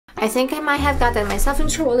I think I might have gotten myself in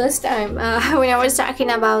trouble this time when I was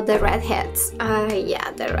talking about the redheads.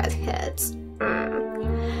 Yeah, the redheads.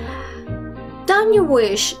 Don't you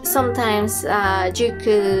wish sometimes you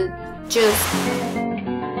could just...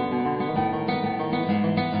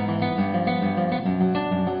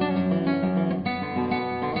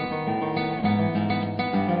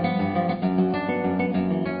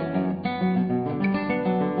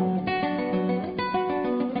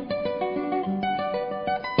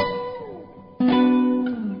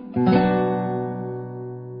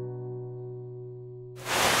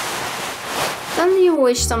 Don't you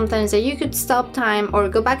wish sometimes that you could stop time or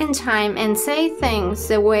go back in time and say things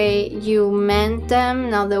the way you meant them,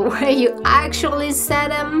 not the way you actually said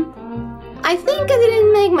them? I think I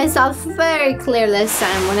didn't make myself very clear last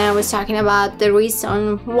time when I was talking about the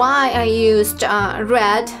reason why I used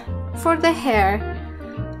red for the hair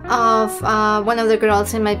of one of the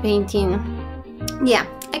girls in my painting. Yeah,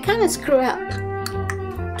 I kind of screwed up.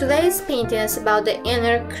 Today's painting is about the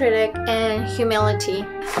inner critic and humility.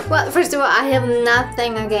 Well, first of all, I have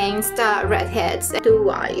nothing against redheads. Do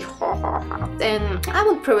I? And I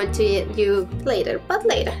will prove it to you later, but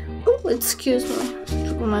later. Oh, excuse me.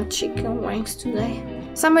 Too much chicken wings today.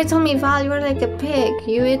 Somebody told me, Val, you're like a pig.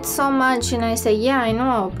 You eat so much. And I say, yeah, I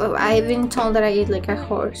know. But I've been told that I eat like a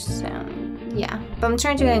horse. And yeah, but I'm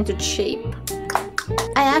trying to get into shape.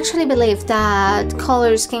 I actually believe that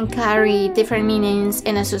colors can carry different meanings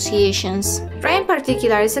and associations. Red in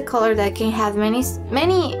particular is a color that can have many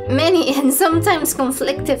and sometimes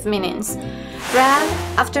conflicting meanings. Red,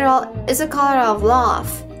 after all, is a color of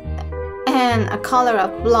love and a color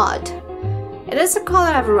of blood. It is a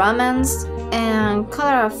color of romance and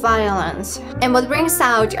color of violence. And what brings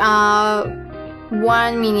out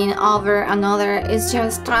one meaning over another is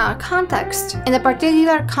just context. In the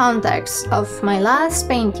particular context of my last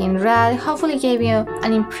painting, red hopefully gave you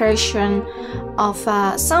an impression of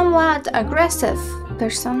a somewhat aggressive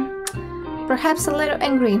person, perhaps a little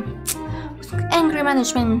angry, anger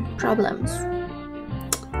management problems.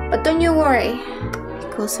 But don't you worry,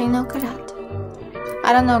 because I know karate.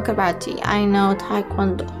 I don't know karate, I know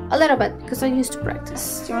taekwondo. A little bit, because I used to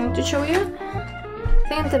practice. Do you want me to show you?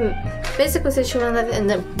 I think the basic position and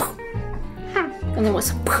then and it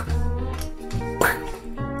was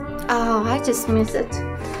oh, I just missed it.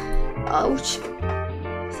 Ouch.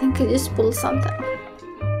 I think I just pulled something.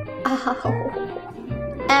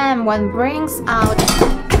 Ow. And what brings out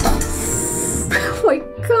oh my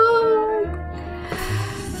god,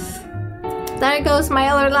 there goes my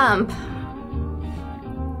other lamp.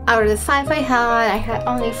 Out of the 5 I had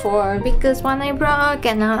only 4 because one I broke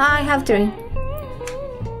and now I have 3.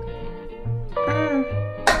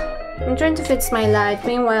 I'm trying to fix my light.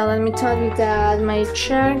 Meanwhile, let me tell you that my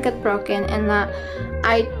chair got broken and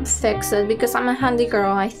I fixed it because I'm a handy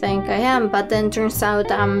girl, I think I am, but then turns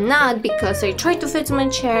out I'm not because I tried to fix my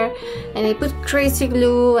chair and I put crazy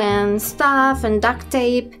glue and stuff and duct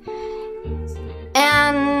tape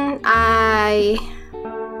and I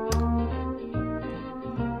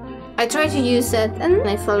tried to use it and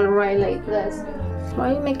I fell right like this. Why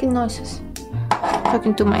are you making noises?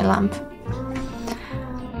 Talking to my lamp.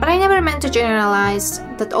 But I never meant to generalize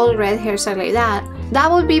that all red hairs are like that. That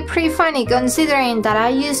would be pretty funny considering that I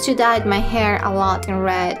used to dye my hair a lot in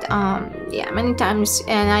red. Yeah, many times,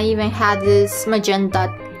 and I even had this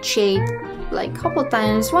magenta shade like a couple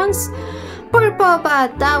times. Once purple,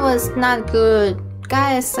 but that was not good.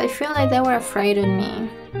 Guys, I feel like they were afraid of me.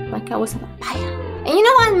 Like I was a vampire. And you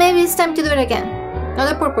know what? Maybe it's time to do it again. Not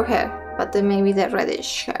the purple hair, but maybe the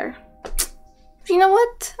reddish hair. You know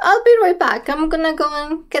what? I'll be right back. I'm gonna go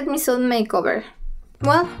and get me some makeover.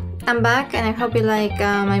 Well, I'm back and I hope you like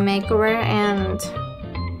my makeover and...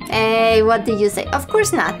 Hey, what did you say? Of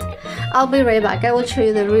course not. I'll be right back. I will show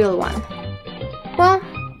you the real one. Well,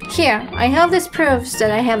 here, I have this proofs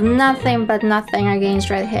that I have nothing but nothing against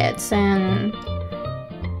redheads and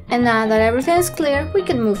now that everything is clear, we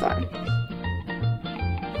can move on.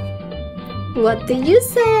 What did you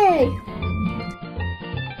say?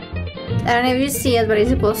 I don't know if you see it, but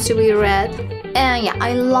it's supposed to be red. And yeah,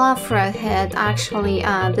 I love redhead. Actually,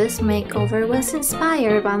 this makeover was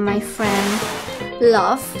inspired by my friend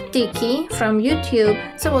Love Tiki from YouTube.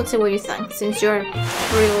 So we'll see what you think, since you're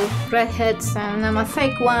real redheads and I'm a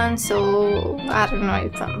fake one, so I don't know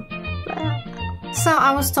if I'm... So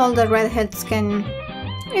I was told that redheads can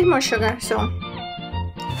eat more sugar, so...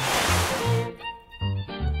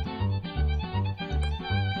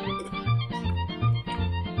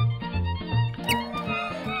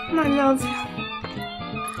 I love you.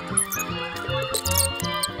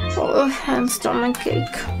 Oh, and stomach ache.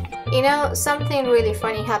 You know, something really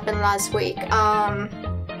funny happened last week.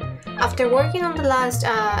 After working on the last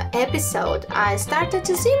episode, I started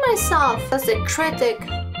to see myself as a critic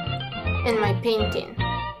in my painting.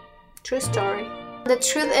 True story. The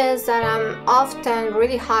truth is that I'm often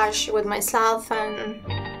really harsh with myself, and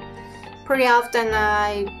pretty often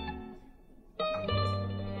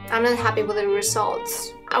I'm not happy with the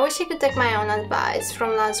results. I wish I could take my own advice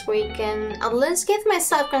from last week and at least give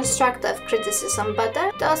myself constructive criticism, but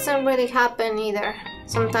that doesn't really happen either.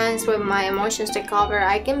 Sometimes when my emotions take over,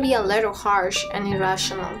 I can be a little harsh and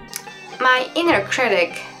irrational. My inner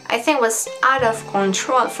critic, I think, was out of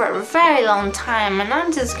control for a very long time, and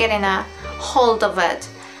I'm just getting a hold of it.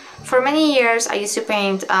 For many years I used to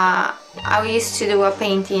paint, I used to do a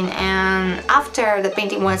painting, and after the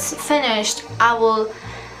painting was finished, I will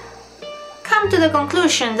come to the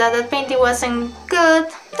conclusion that the painting wasn't that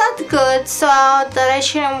good, so that I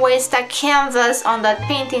shouldn't waste a canvas on that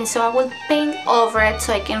painting, so I would paint over it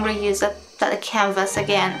so I can reuse that canvas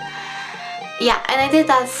again. Yeah, and I did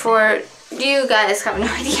that for, you guys have no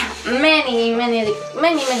idea, many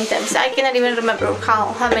times. I cannot even remember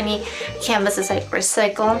how many canvases I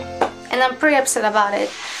recycle, and I'm pretty upset about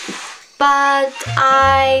it. But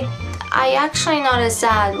I actually noticed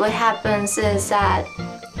that what happens is that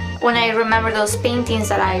when I remember those paintings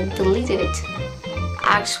that I deleted,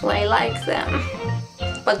 actually I like them,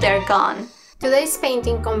 but they're gone. Today's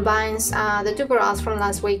painting combines the two girls from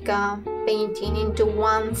last week painting into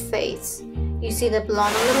one face. You see the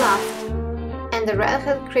blonde on the left and the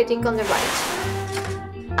redhead critic on the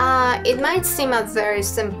right. It might seem a very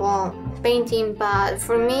simple painting, but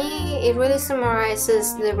for me it really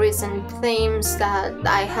summarizes the recent themes that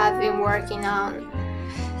I have been working on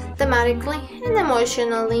thematically and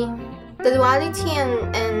emotionally. The duality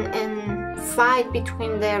and fight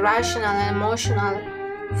between the rational and emotional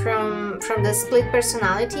from the split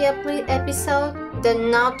personality episode, the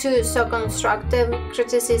not too so constructive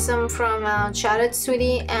criticism from Charlotte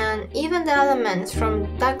Sweetie, and even the elements from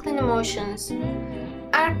tackling emotions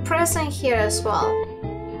are present here as well.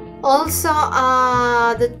 Also,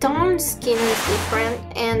 the tone skin is different,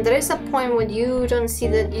 and there is a point when you don't see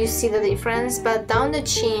that you see the difference, but down the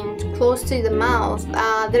chin, close to the mouth,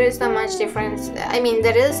 there is not much difference. I mean,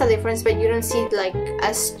 there is a difference, but you don't see like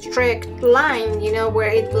a strict line, you know, where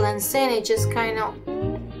it blends in. It just kind of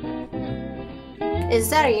is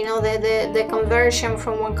there, you know, the conversion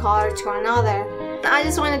from one color to another. I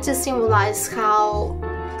just wanted to symbolize how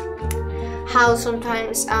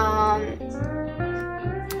sometimes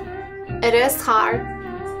it is hard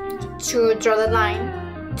to draw the line,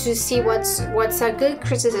 to see what's a good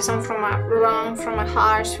criticism from a wrong, from a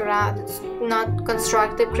harsh, or a not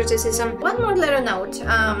constructive criticism. One more little note.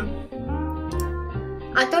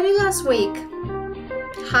 I told you last week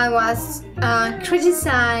how I was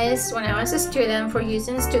criticized when I was a student for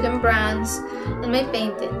using student brands in my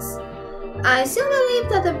paintings. I still believe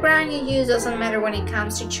that the brand you use doesn't matter when it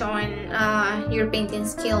comes to showing your painting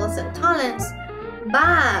skills and talents,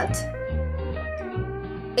 but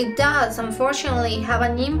it does, unfortunately, have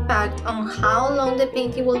an impact on how long the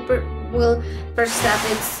painting will perceive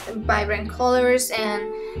its vibrant colors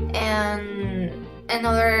and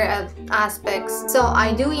other aspects. So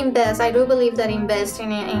I do believe that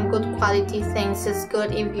investing in good quality things is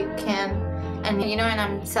good if you can, and you know, and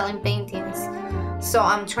I'm selling paintings, so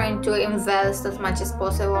I'm trying to invest as much as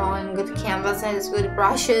possible in good canvases, good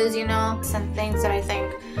brushes, you know, and things that I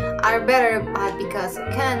think are better, but because I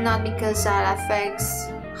can, not because that affects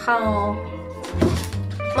how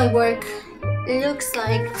my work looks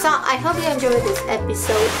like. So I hope you enjoyed this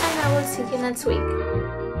episode, and I will see you next week.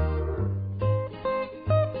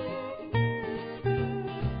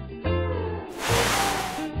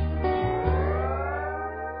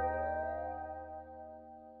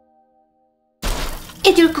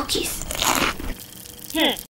 Eat your cookies.